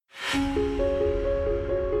Hi,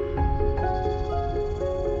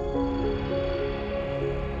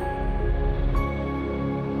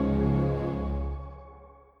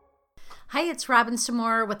 it's Robin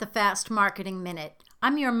Samora with the Fast Marketing Minute.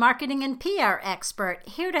 I'm your marketing and PR expert,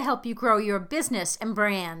 here to help you grow your business and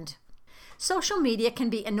brand. Social media can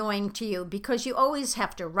be annoying to you because you always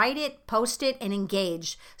have to write it, post it, and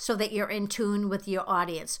engage so that you're in tune with your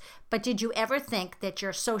audience. But did you ever think that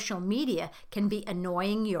your social media can be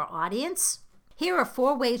annoying your audience? Here are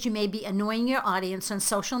 4 ways you may be annoying your audience on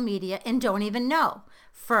social media and don't even know.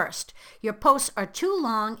 First, your posts are too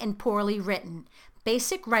long and poorly written.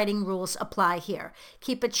 Basic writing rules apply here.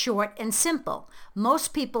 Keep it short and simple.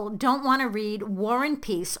 Most people don't want to read War and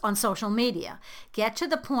Peace on social media. Get to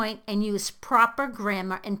the point and use proper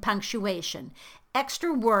grammar and punctuation.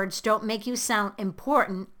 Extra words don't make you sound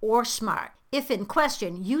important or smart. If in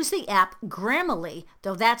question, use the app Grammarly,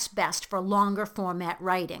 though that's best for longer format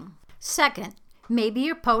writing. Second, maybe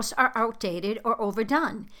your posts are outdated or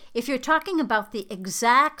overdone. If you're talking about the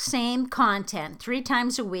exact same content 3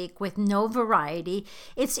 times a week with no variety,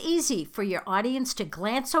 it's easy for your audience to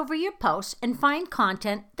glance over your posts and find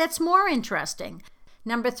content that's more interesting.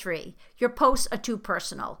 Number 3, your posts are too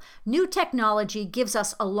personal. New technology gives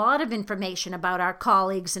us a lot of information about our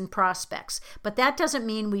colleagues and prospects, but that doesn't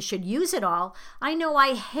mean we should use it all. I know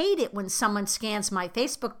I hate it when someone scans my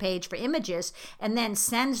Facebook page for images and then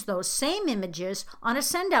sends those same images on a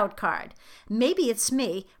send-out card. Maybe it's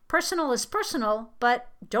me. Personal is personal, but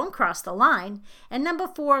don't cross the line. And number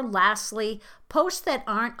 4, lastly, posts that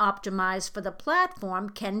aren't optimized for the platform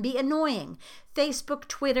can be annoying. Facebook,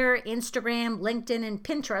 Twitter, Instagram, LinkedIn, and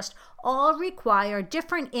Pinterest all require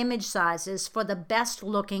different image sizes for the best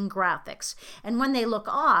looking graphics. And when they look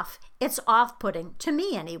off, it's off-putting, to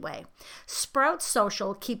me anyway. Sprout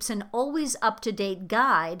Social keeps an always up-to-date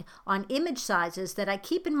guide on image sizes that I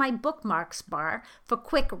keep in my bookmarks bar for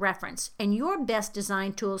quick reference. And your best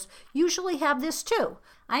design tools usually have this too.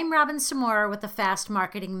 I'm Robin Samora with the Fast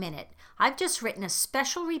Marketing Minute. I've just written a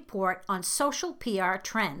special report on social PR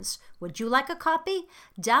trends. Would you like a copy?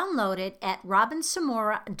 Download it at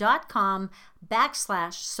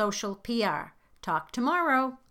robinsamora.com/social PR. Talk tomorrow.